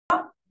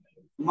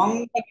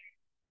मंगल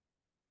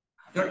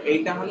जो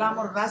एटा हला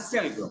हमर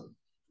राशियल ग्रुप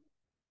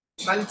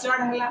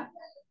कल्चर हला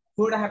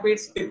फूड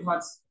हैबिट्स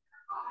डिफर्स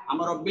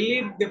हमर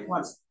बिलीफ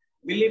डिफर्स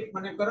बिलीफ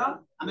माने करो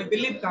हमें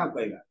बिलीफ का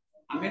कहबा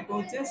हमें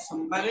कहूचे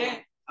सोमवार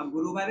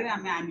गुरुवार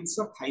हमें आमिष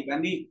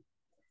खाइबानी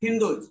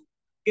हिंदू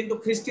किंतु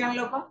ख्रिस्टियन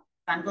लोक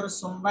तांकर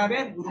सोमवार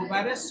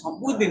गुरुवार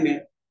सब दिने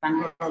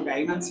तांकर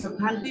गाय मांस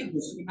खाती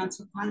घुसुरी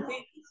मांस खाती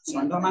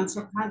षंड मांस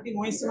खाती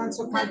महिष मांस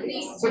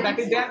खाती so that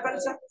is their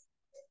culture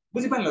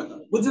बुझि पारलो तो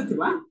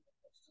बुझुथिबा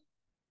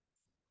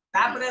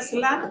तापर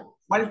असला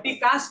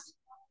मल्टीकास्ट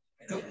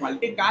जो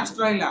मल्टीकास्ट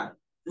रहला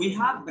we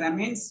have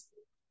Brahmins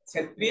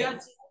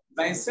Kshatriyas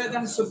वैश्यज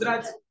and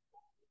शूद्रज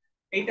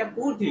एटा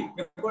कोठी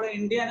केवल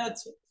इंडिया रे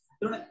अछि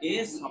तण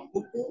ए सब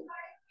को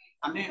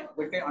हमें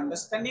गोटे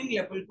अंडरस्टैंडिंग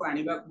लेवल को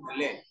आनिबा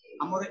हेले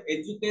हमर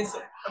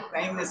एजुकेशन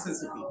प्राइम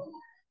नेसेसिटी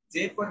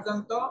जे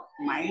पर्यंत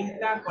माइंड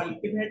ता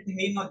कल्टीवेट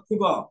हेई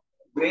नथिबो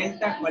ब्रेन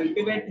ता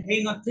कल्टीवेट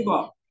हेई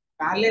नथिबो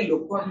ताले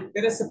लोक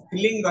भितर से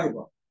फीलिंग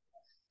रहइबो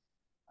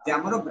जे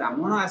हमर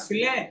ब्राह्मण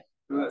आसिले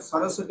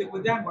सरस्वती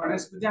पूजा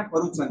गणेश पूजा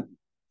करूछन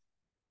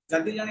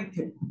जदि जने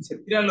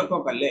क्षत्रिय लोक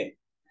कले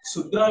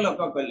शूद्र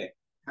लोक कले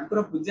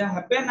ठाकुर पूजा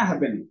हेबे ना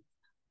हेबेनी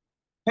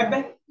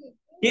हेबे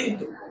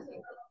किंतु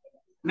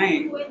नहीं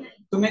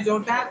तुम्हें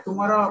जोटा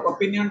तुमरो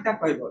ओपिनियन ता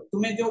कहबो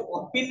तुम्हें जो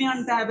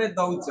ओपिनियन ता एबे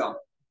दउछ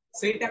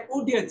सेटा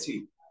कोठी अछि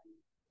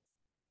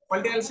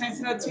पॉलिटिकल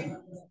साइंस रे अछि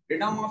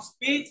freedom of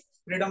speech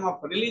freedom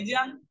of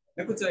religion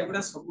देखु छ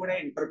एबडा सबुडा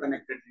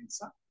इंटरकनेक्टेड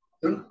थिंग्स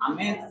तो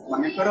हमें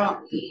माने करो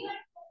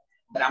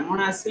ब्राह्मण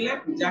आसिले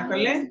पूजा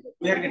कले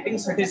वी आर गेटिंग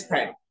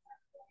सैटिस्फाइड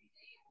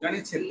जने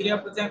क्षत्रिय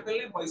पूजा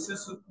कले वैश्य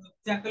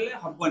पूजा कले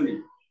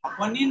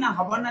हबनी ना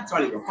हबना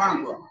चलिबो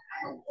कोन को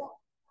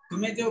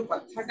तुम्हें जो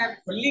कथाटा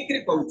खोली के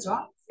कहउछ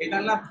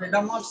एडाला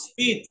फ्रीडम ऑफ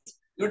स्पीच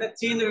जोटा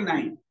चीन रे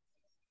नाही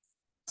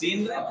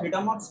चीन रे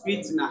फ्रीडम ऑफ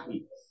स्पीच नाही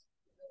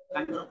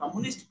तांकर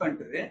कम्युनिस्ट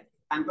कंट्री रे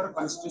तांकर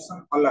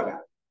कॉन्स्टिट्यूशन अलगा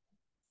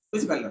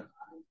बुझ पालो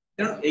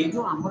तेणु ए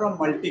जो हमर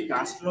मल्टी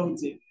कास्ट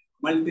रहउची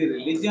मल्टी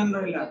रिलीजन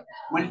रहला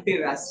मल्टी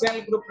राशियल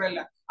ग्रुप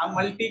रहला आ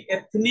मल्टी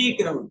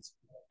एथनिक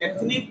रहउची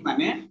एथनिक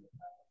माने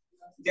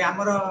जे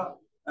हमर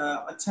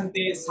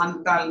अछंती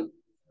सांताल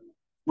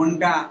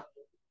मुंडा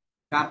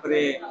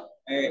तापरे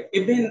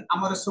इवन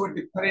हमर सो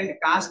डिफरेंट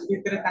कास्ट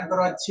भीतर तांकर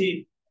अछि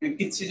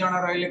किछि जण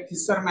रहले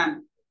फिशरमैन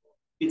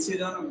किछि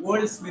जण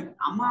गोल्ड स्मिथ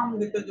आम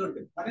भीतर जो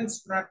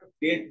difference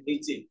create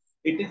दिछि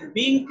it is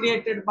being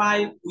created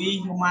by we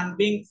human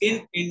being in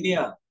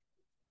India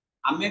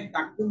हमें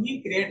ताकू ही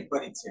क्रिएट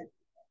करिछे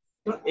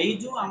तो एई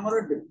जो हमर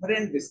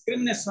डिफरेंट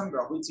डिस्क्रिमिनेशन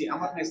रहउछि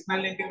हमर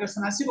नेशनल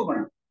इंटीग्रेशन आसीबो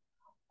कोन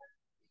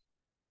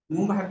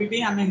मु भाबी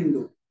हमें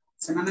हिंदू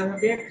सेमाने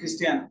भाबी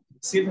क्रिश्चियन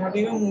से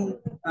भाबी मु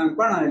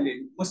कोन हली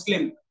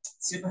मुस्लिम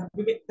से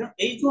भाबी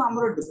ए जो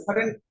हमर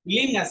डिफरेंट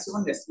फीलिंग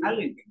आसीबो नेशनल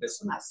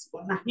इंटीग्रेशन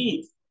आसीबो नाही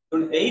तो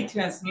एई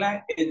थ्यासला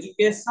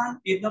education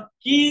is the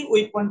key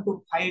weapon to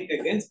fight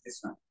against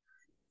this one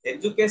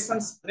education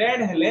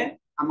spread हेले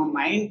हम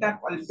माइंड ता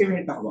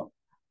कल्टीवेट हबो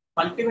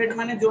कल्टीवेट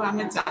माने जो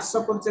हमें चाष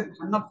करछे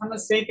धान फान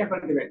सेटा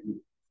कल्टीवेट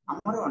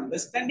हमर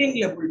अंडरस्टैंडिंग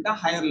लेवल ता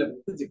हायर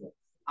लेवल को जिवो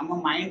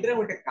हम माइंड रे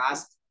गोटे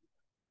कास्ट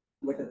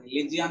गोटे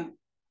रिलीजन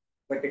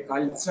गोटे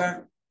कल्चर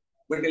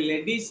गोटे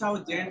लेडीज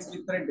और जेंट्स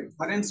भीतर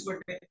डिफरेंस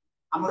गोटे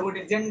हमर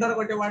गोटे जेंडर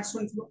गोटे वर्ड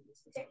सुनथो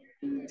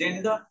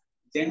जेंडर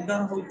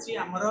जेंडर होची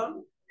हमर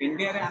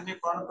इंडिया रे हमें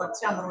कोन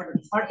करछि हमर गोटे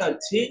थॉट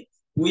अछि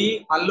वी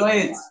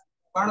ऑलवेज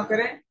कोन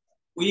करे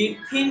we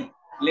think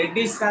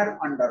ladies are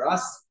under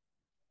अस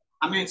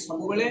हमें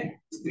सब बेले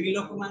स्त्री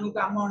लोक मानु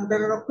का हम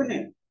अंडर रखने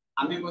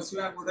हमें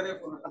बसिवा गोडरे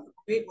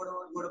पकई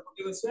गोड़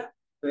पकई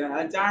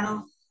बसिवा जानो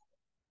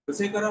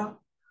तो करो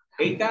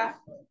एटा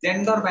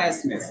जेंडर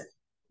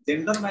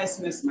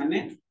बायसनेस माने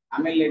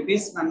हमें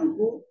लेडीज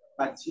मानकू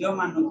बा झियो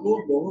मानकू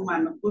बहु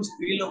मानकू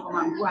स्त्री लोक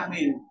मानकू हमें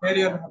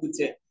इंफीरियर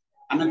भाबुचे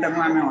हमें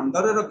तको हमें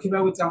under रखिबा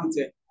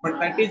चाहूचे but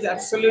that is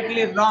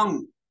absolutely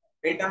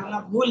wrong एटा हमरा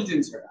भूल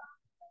जिंसटा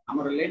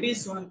हमर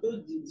लेडीज होंतु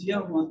झियो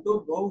होंतु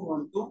बहु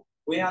होंतु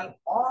we are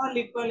all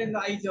equal in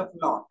the eyes of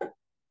law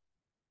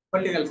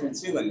political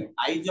science वाले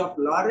आईज ऑफ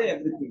लॉ रे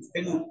एवरीथिंग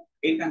तेनु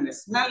एटा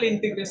नेशनल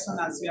इंटीग्रेशन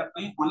आसिया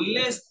पई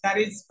unless there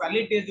is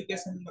quality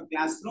education in the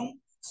classroom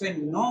so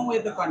no way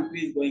the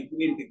country is going to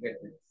be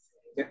integrated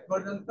जे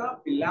पर्यंत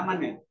पिल्ला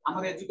माने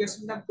हमर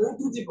education ता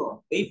कोठु जीवो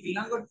एई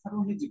पिल्लांग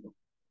थारु ही जीवो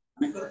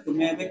हमें कर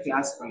तुमे एबे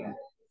क्लास कला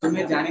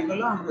तुमे जानि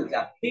गलो हमर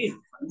जाति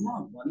धर्म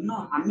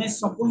वर्ण हमें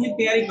सब ही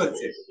तैयारी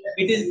करछे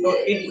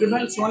it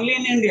prevails only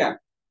in India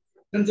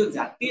जो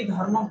जाति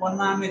धर्म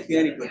वर्ण हमें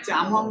तैयारी करछे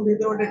हम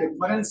भीतर गोटे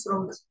डिफरेंस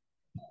रहउछ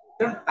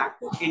त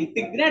ताकू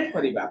इंटीग्रेट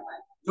करिबा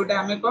जोटा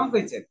हमें कोन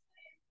कहछे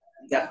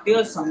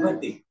जातीय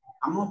संगति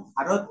हम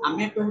भारत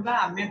हमें कहबा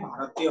हमें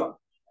भारतीय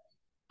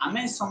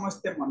हमें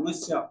समस्त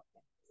मनुष्य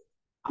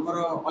हमर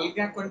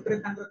अलगा कंट्री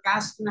तांकर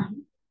कास्ट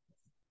नाही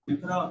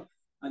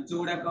तांकर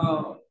जोडा को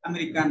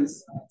अमेरिकन्स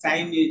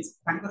चाइनीज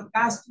तांकर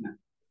कास्ट ना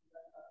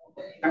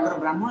तांकर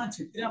ब्राह्मण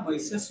क्षत्रिय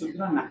वैश्य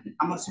शूद्र नाही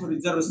हमर सब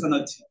रिजर्वेशन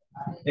अछि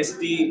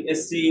ST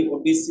SC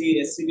OBC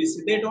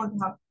SCBC they don't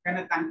have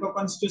काने तांको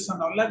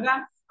कॉन्स्टिट्यूशन अलगा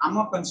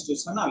आम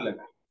कॉन्स्टिट्यूशन अलग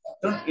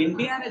तो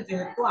इंडिया रे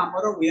जेहेतु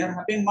हमरो we are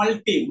having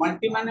multi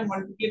multi माने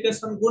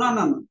मल्टीप्लिकेशन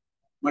गुणन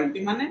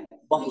मल्टी माने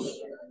बहुत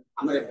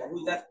हमरे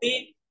बहु जाति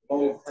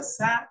बहु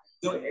भाषा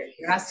जो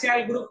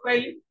राशियल ग्रुप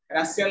कहली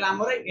राशियल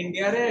हमरे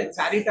इंडिया रे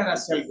चारिटा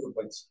राशियल ग्रुप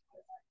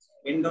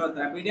अछि Indo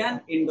Dravidian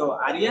Indo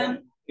Aryan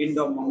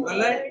Indo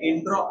Mongoloid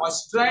Indo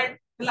ऑस्ट्रोइड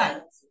हला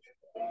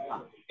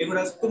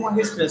एगुडा तुम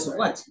हिस्ट्री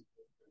सब अछि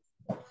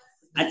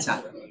अच्छा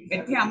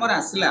एठी हमर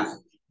आसला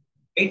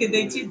एठी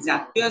दैछि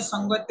जातीय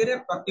संगति रे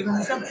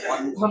प्रतिभाषा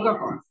बंधक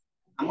कोन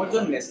हमर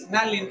जो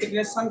नेशनल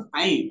इंटीग्रेशन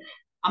पाई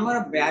हमर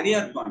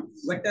बैरियर कोन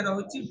गोटे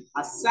रहउछि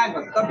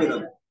भाषागत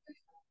विरोध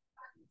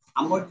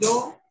हमर जो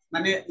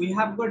माने we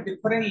have got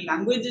different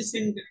languages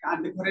in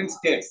different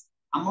states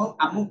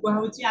हम को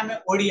होछि हमें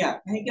ओडिया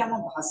कहे कि हम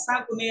भाषा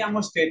को नै हम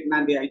स्टेट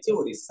ना दिया छै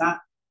ओडिसा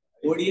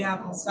ओडिया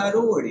भाषा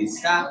रो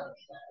ओडिसा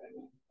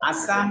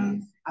आसाम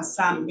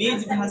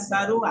आसामीज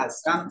भाषा रो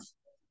आसाम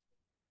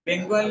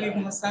बेंगली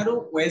भाषा रो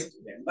वेस्ट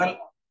बंगाल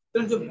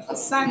तो जो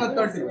भाषागत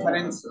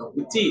डिफरेंस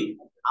होची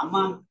हम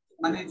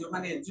माने जो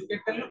माने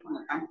एजुकेटेड लोक ना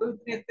तांको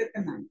एते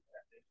नाही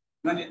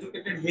माने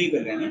एजुकेटेड हे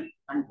गलेनी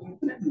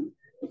तांको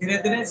धीरे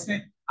धीरे से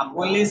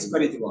अबोलिश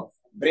करि दिबो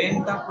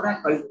ब्रेन ता पूरा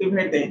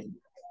कल्टीवेट हे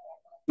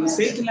तो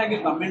सेठ लागे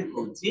गवर्नमेंट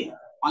होची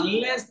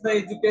unless the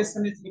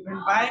education is given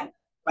by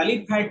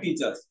qualified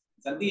teachers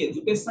जदी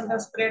एजुकेशन ता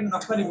स्प्रेड न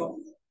करिवो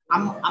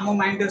हम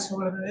माइंड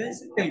सब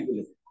से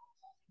तेलुगु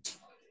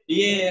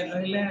ये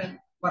रहले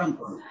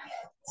परंपरा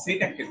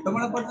सेटा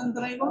केतबेला पर्यंत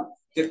रहइबो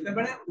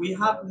जेतेबेले we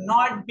have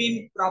not been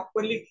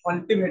properly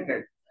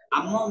cultivated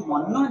हम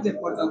मन जे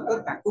पर्यंत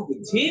ताकू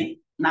बुझी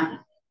ना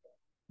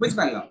बुझ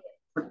पालो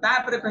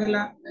तापर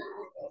कहला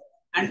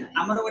एंड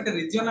हमर गोटे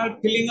रीजनल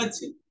फीलिंग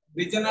अछि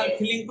रीजनल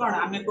फीलिंग कोन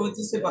हमें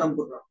कहछि से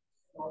परंपरा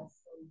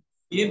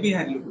ये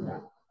बिहार लोक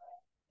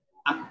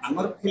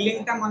हमर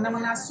फीलिंग ता मन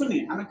मन आसुनी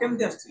हमें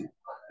केमते आछि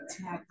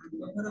अच्छा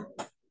घर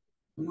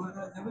मोर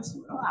जब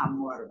सुनो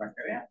हमर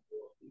बाकरे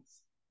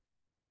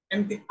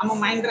एमती हम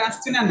माइंड रे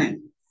आछि ना नै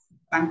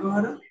तांको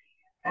घर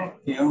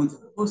ओके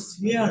ओ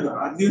सियाल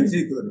आदिव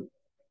जे तोर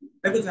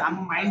देखो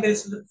हम माइंड रे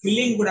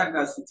फीलिंग गुडा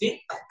का आछि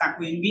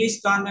ताको इंग्लिश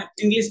टर्म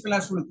इंग्लिश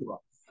क्लास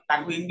सुनथिबो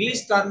ताको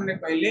इंग्लिश टर्म रे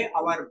कहले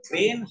our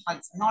brain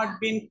has not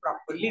been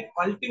properly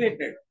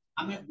cultivated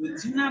हमें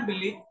बुझिना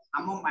बिली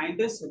हम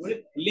माइंड रे सबले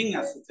फीलिंग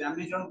आछि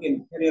हमें जन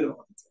इन्फीरियर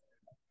होछि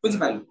बुझ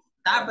पाइल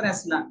तापर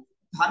आसला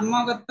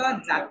धर्मगत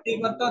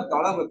जातिगत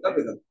दलगत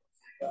विरोध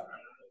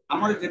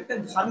हमर जते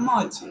धर्म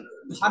अछि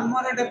धर्म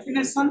रे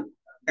डेफिनेशन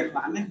देखो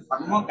हमें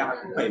धर्म काहा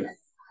को कहला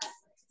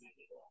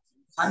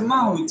धर्म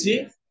होछि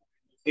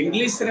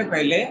इंग्लिश रे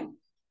कहले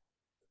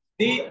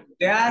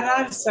there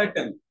are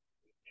certain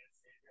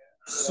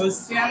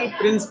social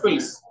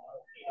principles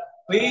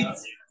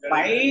which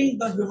bind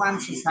the human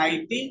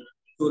society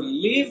to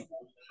live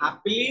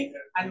happily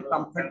and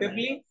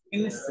comfortably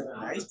in a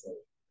civilized world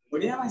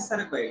Odia भाषा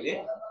रे कहले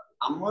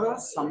हमर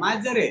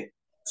समाज रे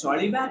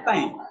चलिबा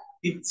पई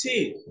किछि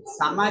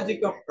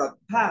सामाजिक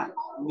प्रथा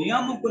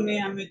नियम को ने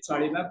हमें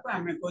चलिबा को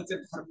हमें कहचे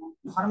धर्म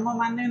धर्म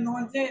माने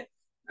न जे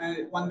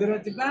मंदिर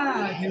जिबा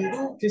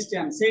हिंदू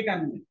क्रिश्चियन सेटा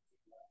नहीं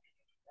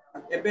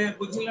एबे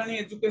बुझिलानी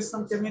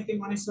एजुकेशन केमिति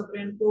मनुष्य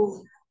ब्रेन को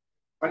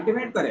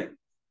कल्टीवेट करे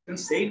तो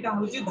सेटा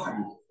होची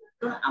धर्म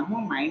तो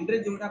हम माइंड रे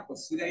जोडा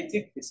पसि जाय छै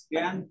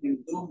क्रिश्चियन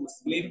हिंदू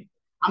मुस्लिम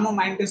हम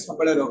माइंड रे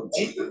सबले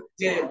रहउची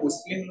जे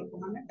मुस्लिम लोक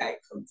माने गाय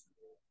खाउ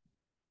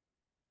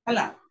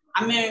हला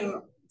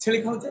हमें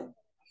छेली खाउ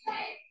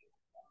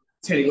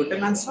छेली गोटे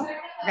मांस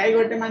गाय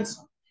गोटे मांस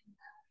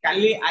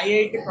काली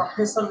आईआईटी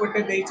प्रोफेसर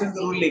गोटे देइछन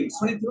रूलिंग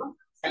सुनिथिबो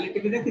काली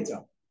टीवी देखिछो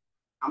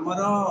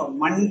हमरो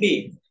मंडी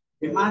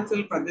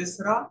हिमाचल प्रदेश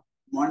रो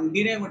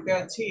मंडी रे गोटे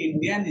अछि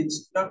इंडियन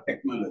इंस्टीट्यूट ऑफ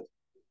टेक्नोलॉजी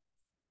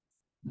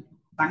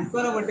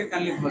तांकर गोटे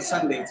काली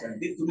भाषण देइछन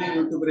तुम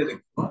यूट्यूब रे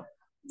देखो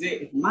जे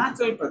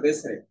हिमाचल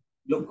प्रदेश रे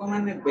लोक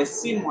माने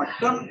बेसी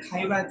मटन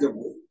खाइबा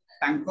जबु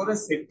तांकर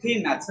सेठी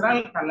नेचुरल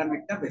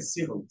कैलामिटी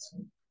बेसी होछि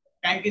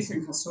काहे कि से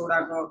घसोडा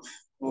को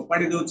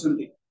उपाड़ी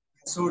दोछन्ती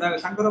घसोडा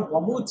तांकर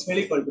बहुत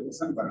छेली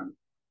कल्टीवेशन करन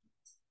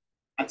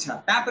अच्छा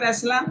तापर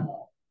आसला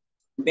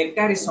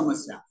बेकारी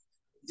समस्या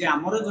जे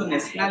हमरो जो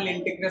नेशनल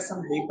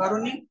इंटीग्रेशन हे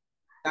पारुनी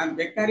ता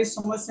बेकारी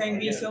समस्या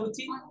इंग्लिश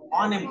होछि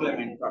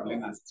अनएम्प्लॉयमेंट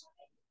प्रॉब्लम आछि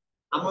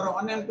हमरो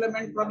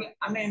अनएम्प्लॉयमेंट प्रॉब्लम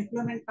हमें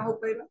एम्प्लॉयमेंट काहो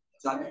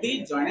कहबा जदी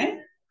जणे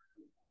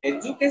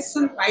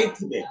एजुकेशन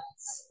पाइथिबे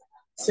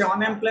से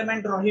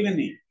अनएम्प्लॉयमेंट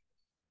रहिबेनी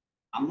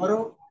हमरो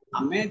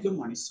हमें जो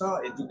मनुष्य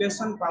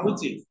एजुकेशन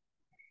पाउची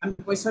हम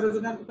पैसा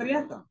रोजगार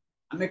करिया तो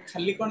हमें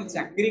खाली कोन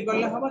चाकरी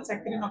करले हबो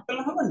चाकरी न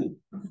करले हबनी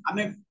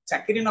हमें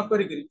चाकरी न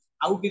करी करी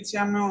आउ किछि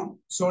हम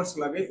सोर्स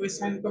लगे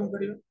पैसा इनकम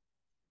करियो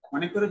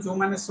माने कर जो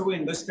माने सब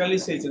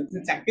इंडस्ट्रियलिस्ट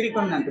है चाकरी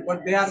करना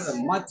but they are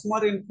much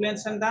more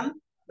influence then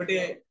but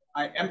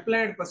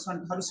employed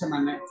person Tharu से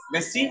माने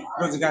बेसी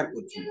रोजगार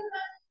करछि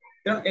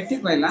त एठी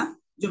कहला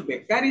जो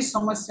बेकारी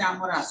समस्या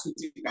हमर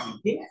आसुची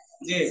काहे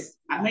जे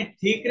हमें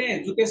ठीक रे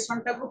एजुकेशन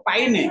ता को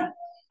पाइने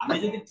हमें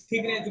जदी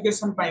ठीक रे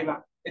एजुकेशन पाइबा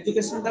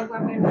एजुकेशन ता को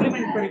हम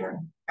इंप्लीमेंट करिबा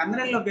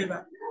कामरे लगेबा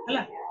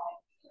हला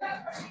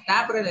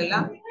तापर लेला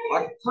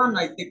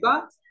अर्थनैतिक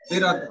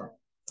विरोध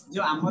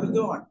जो आमर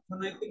जो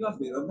अर्थनैतिक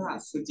विरोध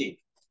आसूची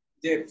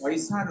जे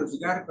पैसा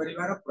रोजगार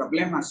करिवार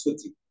प्रॉब्लम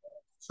आसूची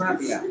सुना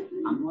पिला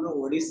आमर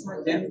ओडिशा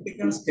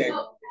जेमतिका स्टेट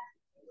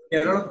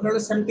केरल फेरल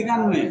सेमतिका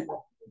नुहे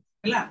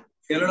हैला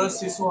केरल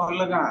शिशु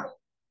अलगा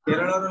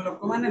केरल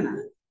लोक माने ना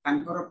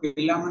तांकर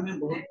पिला माने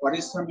बहुत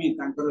परिश्रमी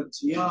तांकर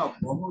झिया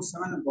बहुत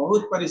समान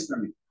बहुत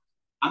परिश्रमी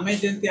आमे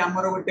जेंति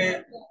आमर गोटे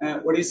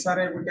ओडिशा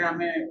रे गोटे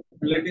आमे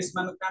लेडीज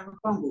मान काम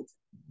कोन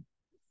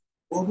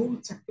बहुत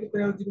चाकरी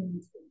करा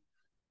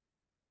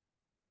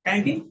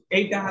कहीं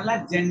एटा हला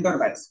जेंडर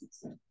वाइज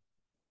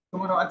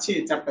तुमरो अच्छी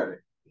चैप्टर रे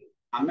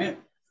आमे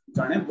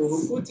जने बहु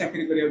को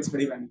चाकरी करिया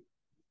छड़ीबानी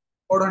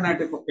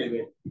ओडनाटे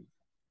पकेबे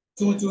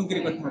चू चू करी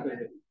कथा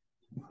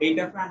कहबे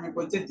एटा पे आमे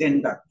कहचे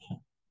जेंडर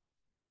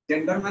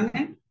जेंडर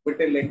माने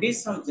गोटे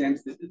लेडीज और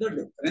जेंट्स जो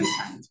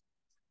डिफरेंस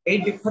ए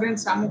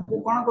डिफरेंस हमको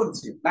कोन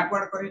करछि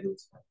बैकवर्ड करि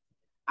दउछि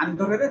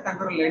आंध्र रे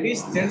ताकर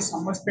लेडीज जेंट्स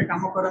समस्त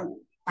काम करन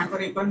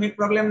ताकर इकोनॉमिक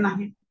प्रॉब्लम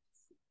नाही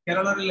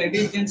केरल रे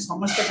लेडीज जेंट्स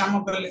समस्त काम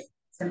करले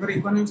ताकर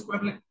इकोनॉमिक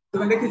प्रॉब्लम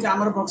तुम देखि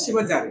हमर बक्सी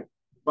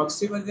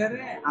बाजार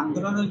रे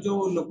आंध्र रे जो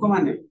लोक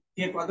माने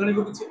के कदली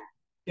बिकुछि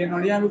के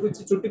नडिया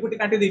बिकुछि चुटी कुटी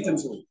काटी दैछन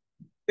सब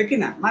देखि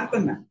ना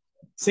मारकन ना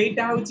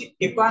सेटा होछि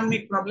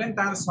इकोनॉमिक प्रॉब्लम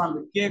तार सॉल्व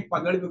के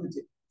कदली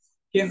बिकुछि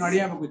के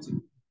नडिया बिकुछि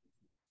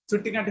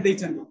चुटी काटी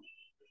दैछन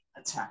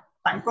अच्छा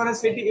तांकर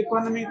सेठी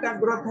इकोनॉमिक का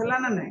ग्रोथ हला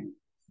ना नै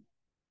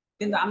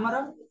किंतु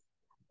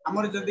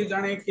हमर जदि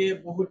जणे के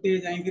बहुते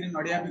जाई कि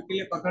नडिया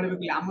बिकिले कदली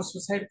बिकिले हम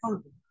सोसाइटी कोन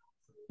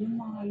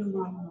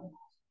मालूम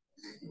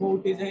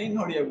बहुते जाई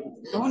नडिया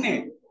बिकिले कोने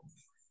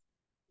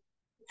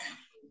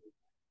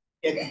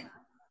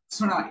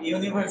सुना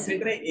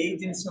यूनिवर्सिटी रे ए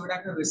जिंस गुडा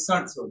के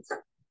रिसर्च हो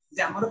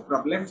जे हमर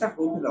प्रॉब्लम ता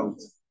कोन रहउ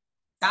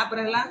तापर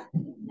हला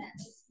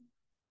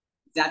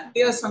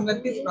जातीय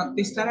संगति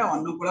प्रतिष्ठा रे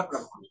अनुकूल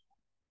प्रभाव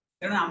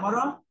तेणु आमर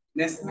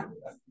नेशनल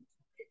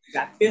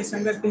जातीय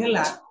संगति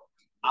हला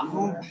आम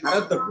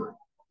भारत को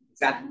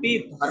जाति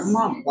धर्म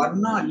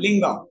वर्ण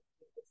लिंग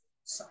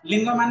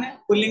लिंग माने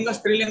पुल्लिंग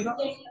स्त्रीलिंग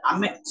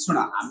आमे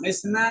सुना आमे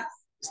सिना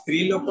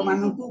स्त्री लोक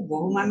मानकु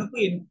बहु मानकु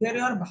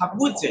इन्फेरियर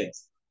भाबुचे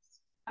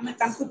आमे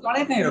तांकु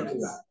तळे नै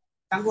रखिबा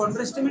तांकु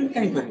अंडरस्टैंडिंग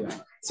काई करबा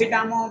सेटा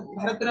हम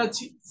भारत रे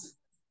अछि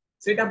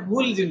सेटा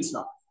भूल जिंस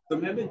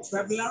तुमे भी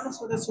छुआ पिला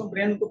सोडे सो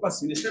ब्रेन को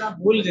पसिन सेटा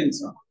भूल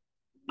जिंस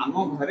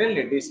हम घरे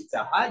लेडीज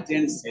चाहा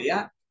जेंट्स या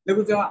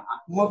देखु जो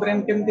मो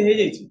ब्रेन केमते हे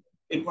जाई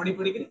ए पडी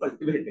पडी के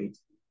कल्टीवेट हे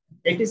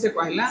एठी से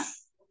कहला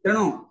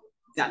तेणु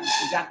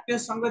जातीय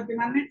संगति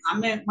माने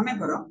आमे मने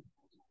करो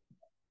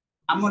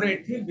हमर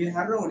एठी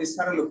बिहार रो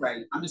ओडिसा रो लोक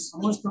आइल आमे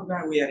समस्त का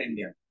वी आर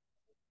इंडिया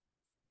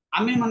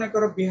आमे मने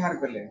करो बिहार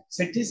गले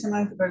सेठी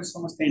समान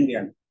समस्त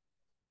इंडियन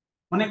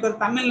मने कर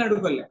तमिलनाडु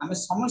गले आमे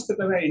समस्त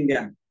कहबा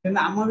इंडियन किंतु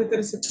आम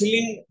भीतर से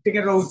फीलिंग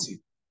टिके रहउची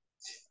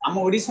आम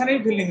ओडिसा रे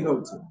फीलिंग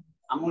रहउची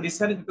आम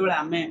ओडिसा रे जतोले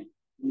आमे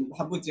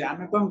भाबुचे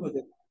आमे कोन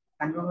कहते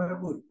तांको घर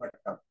बहुत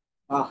पटक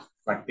हां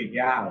पट्टी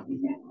गया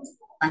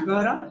तांको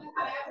घर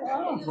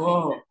हो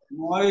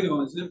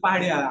मयूर से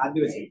पहाड़िया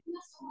आदिवासी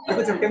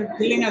देखो केम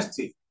फीलिंग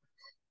आछी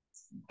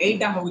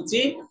एटा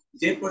होउची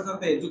जे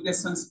पर्यंत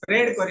एजुकेशन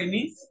स्प्रेड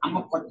करिनी हम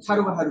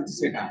कथारु बाहरुची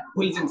सेटा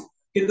फुल जिंस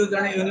किंतु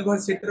जने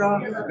यूनिवर्सिटी रो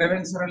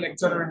रेवेन्सर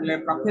लेक्चरर ले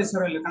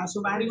प्रोफेसर ले तां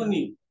सब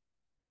बाहरिबोनी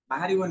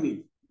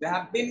दे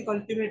हैव बीन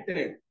कल्टीवेटेड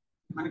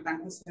माने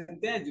तांको से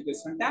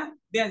एजुकेशन ता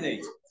दिया जाई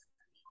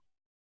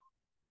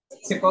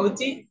से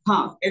कहूची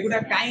हां एगुडा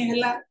काई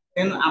हैला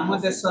तेन आम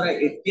देश रे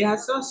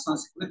इतिहास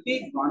संस्कृति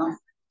गण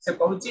से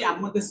कहूची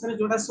आम देश रे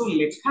जोडा सो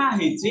लेखा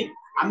हेची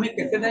आमे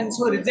केते दिन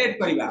सो रिजेक्ट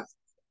करबा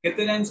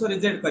केते दिन सो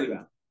रिजेक्ट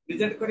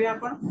करिया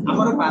अपन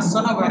हमर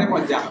बासन घरे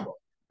मजा हबो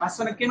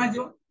बासन के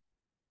माजियो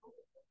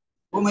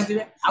वो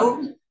मजिबे आउ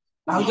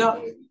भाउज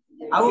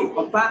आउ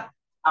पप्पा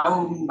आउ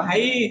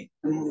भाई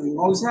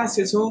मौसा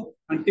सेसो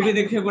टीवी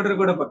देखिए गोडर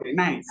गोड पकरी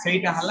नाही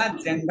सेटा हला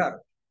जेंडर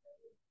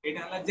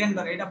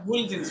एटा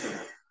भूल जिंस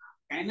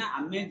काइना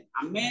आमे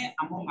आमे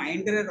हम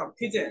माइंड रे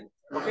रखी जे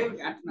ओके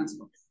अटेंडेंस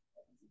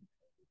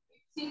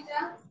सीता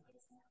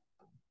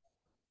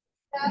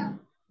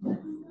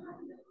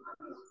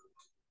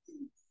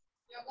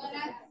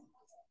जगन्नाथ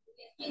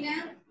लेकिना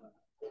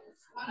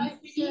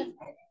मनोस्थिति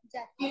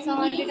जाति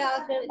संगठन का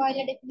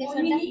पहले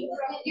डेफिनेशन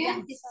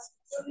जाति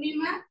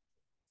पूर्णिमा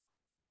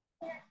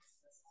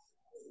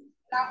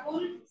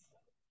राहुल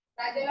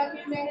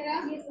राजलक्ष्मी मेहरा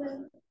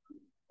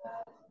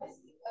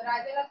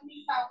राजलक्ष्मी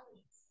साहू